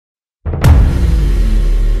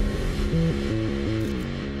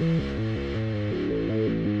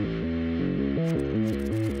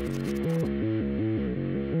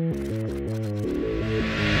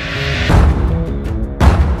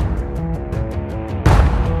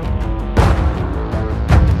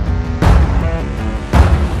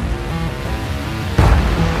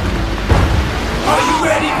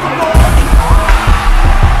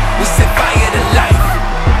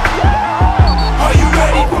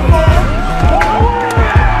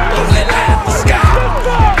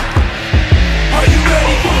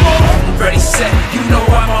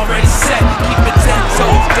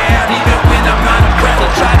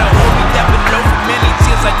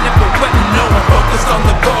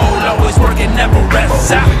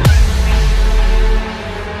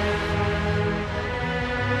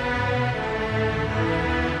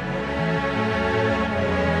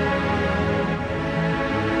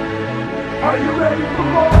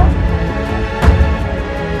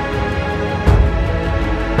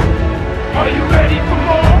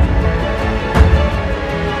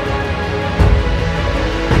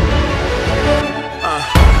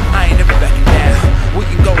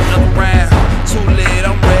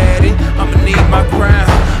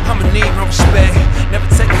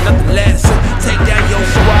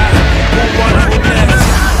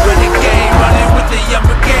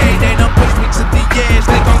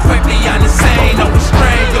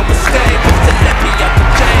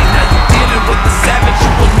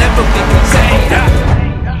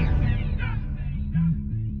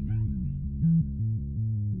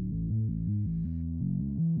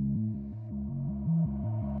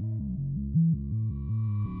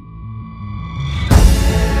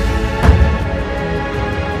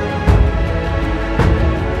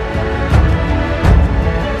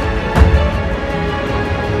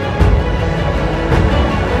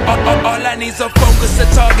needs a focus, a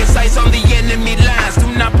target sights on the enemy lines. Do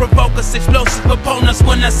not provoke us, explosive opponents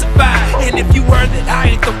will not survive. And if you heard that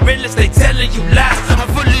I ain't the realest, they telling you lies. I'm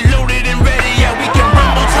fully loaded and ready, yeah, we can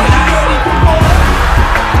rumble tonight.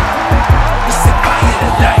 We set fire to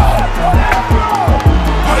life.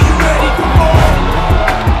 Are you ready for more?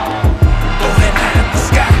 Go ahead, light up the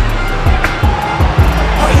sky.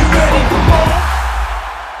 Are you ready for more?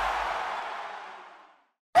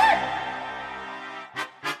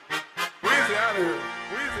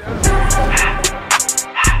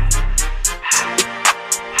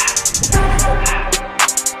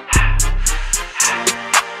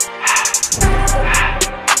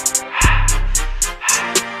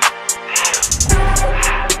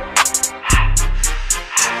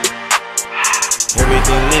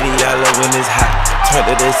 Everything litty, I love when it's hot. Turned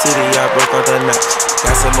to the city, I broke out the notch.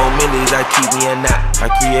 Got some more millies, I keep me a knot. I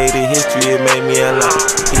created history, it made me a lot.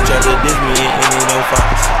 He tried to diss me, and he no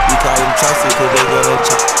fox. We call him Chaucer, cause they gonna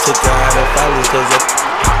chop. Took her out of follows, cause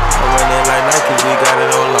I run it like Nike, we got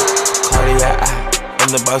it on lock. Cardiac eye, I'm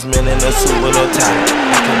the boss man in a suit with no tie.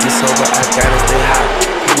 I can be sober, I gotta stay high.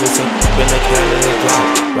 Give me some in the can in the block.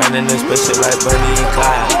 Running the special like Bunny and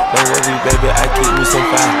Clyde. Don't worry, baby, I keep me some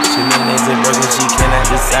fire. She names and broken, she cannot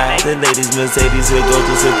decide. The ladies Mercedes, here go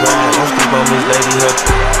to surprise. Don't sleep on this lady, her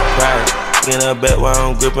pride. In her back while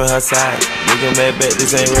I'm gripping her side. Looking back,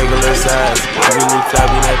 this ain't regular size. I really fly,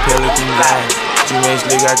 be like pelican guys. She ain't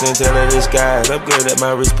slick, I can tell her the skies. Upgrade at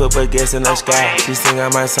my wrist, put baguettes in the sky. She sing I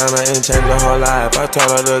might sign her and change her whole life. I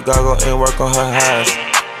told her to goggle and work on her highs.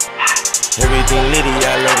 Everything litty,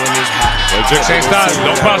 I love when it's hot. Le Duc s'installe,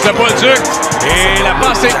 longue passe de Paul Duc. Et la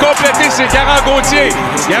passe est complétée, c'est Garant Gauthier.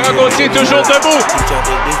 Garant Gauthier toujours debout.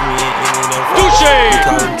 Touché!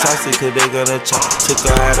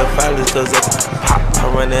 I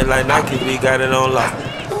run it like Nike, we got it on lock.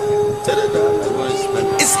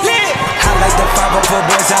 It's lit! I like the 504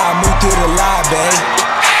 boys, how I move through the lobby.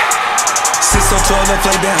 Sit so tall and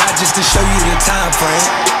play been hot just to show you the time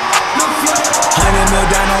frame. 100 mil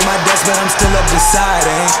down on my desk, but I'm still up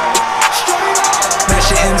deciding. Mash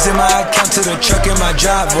your M's in my account to the truck in my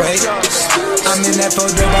driveway. I'm in that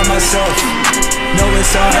photo by myself. Know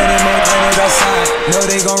it's 100 more than outside. Know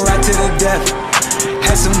they gon' ride to the death.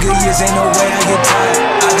 Had some good years, ain't no way I get tired.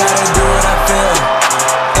 I gotta do what I feel.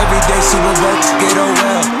 Everyday Super Bowl, get oh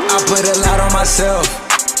well. I put a lot on myself.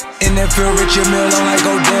 In that feel Richard Mill on like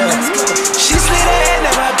Odell. She slid her hand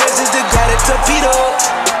at my business to grab a torpedo.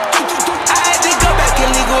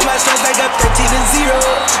 Illegal, my son's like up 13-0.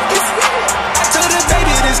 I told her, baby,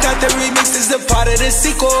 this not the remix, this is a part of the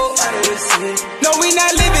sequel. No, we not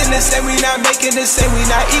living the same, we not making the same, we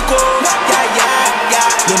not equal. Yeah, yeah, yeah.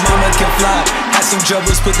 Your mama can fly, had some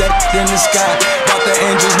troubles, put that in the sky. Bought the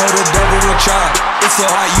angels, know the devil will try. It's so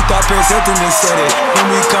hot, you thought Paris Hilton said it.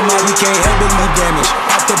 When we come out, we can't help but leave damage.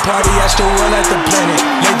 After party, I still roll at the planet.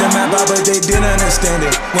 Laid the map out, but they didn't understand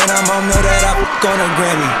it. When I'm home, know that I on a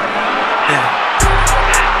Grammy. Yeah.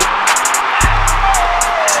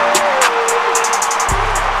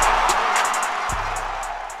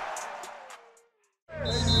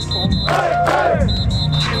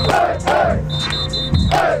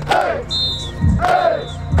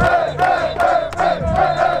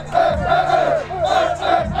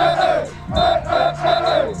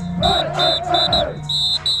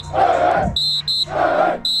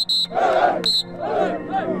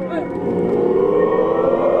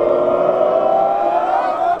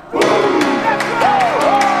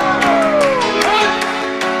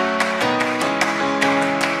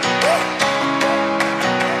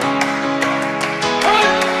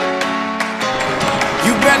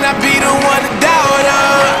 I be the one to doubt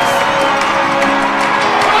us,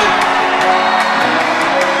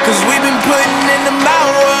 'cause we been putting in the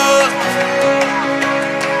hours.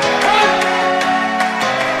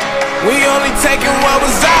 We only taking what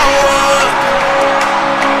was ours,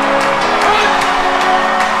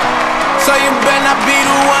 so you better not be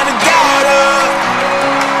the one to doubt us,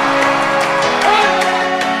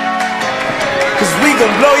 'cause we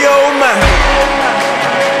gon' blow your mind.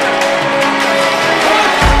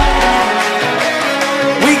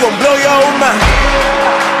 We gon' blow your mind.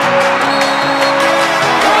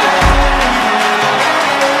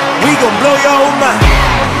 We gon' blow your mind.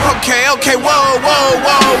 Okay, okay, whoa, whoa,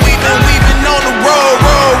 whoa. We been on the road,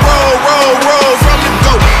 roll from the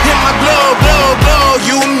go. Hit my blow.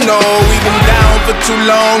 You know we been down for too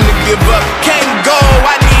long to give up. Can't go.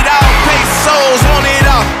 I need all pesos, want it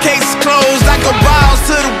all. Case closed. I go balls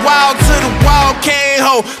to the wall, can't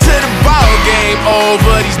hold to the ball game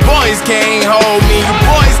over. These boys can't hold me. You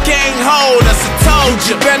boys can't hold us. I told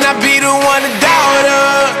you. You better not be the one to doubt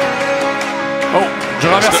us. Oh,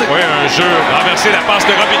 renversé. Oui, un jeu renversé, la passe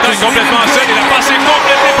de Robitaille complètement seule et la passe est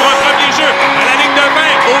complétée pour un premier jeu à la ligne de 20,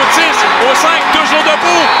 au 10, au 5, toujours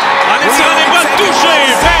debout. En étirant les bras, touché,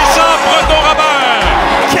 Vincent Breton-Robert.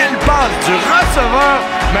 Quelle passe du receveur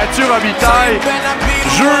Mathieu Robitaille.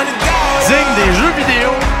 Jeu digne des jeux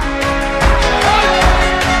vidéo.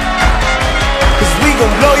 We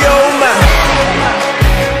gon' blow your mind.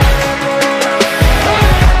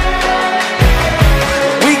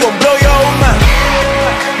 We gon' blow your mind.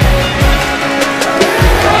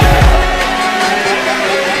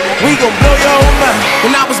 We gon' blow your mind.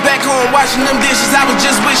 When I was back home washing them dishes, I was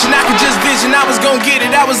just wishing I could just vision. I was gon' get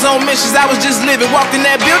it, I was on missions, I was just living. Walked in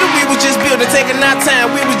that building, we was just building, taking our time,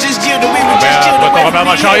 we was just yielding, we was just yielding. Breton-Robert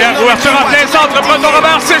marche arrière, ouverture en plein centre,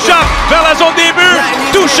 Breton-Robert s'échappe vers la zone des buts,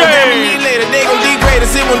 touché. They gon' degrade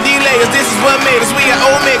us, it won't delay us. This is what made us. We got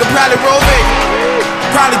Omega, probably roll baby.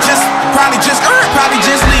 Probably just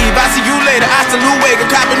leave. I see you later. I salute Wake,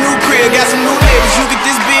 cop a new crib, got some new neighbors. You get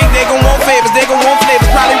this big, they gon' want favors, they gon' want flavors.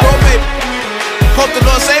 Probably roll baby. Hope the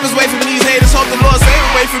Lord save us, wait from these haters. Hope the Lord save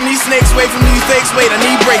us, wait from these snakes, wait from these fakes. Wait, I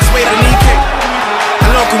need breaks, wait, I need cake.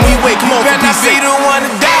 How long can we wait? Come on, can I be the one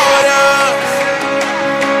to doubt us?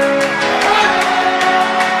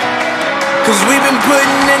 Cause we've been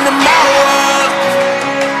putting in the hours.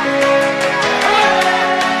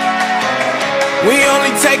 We only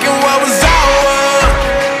taking what was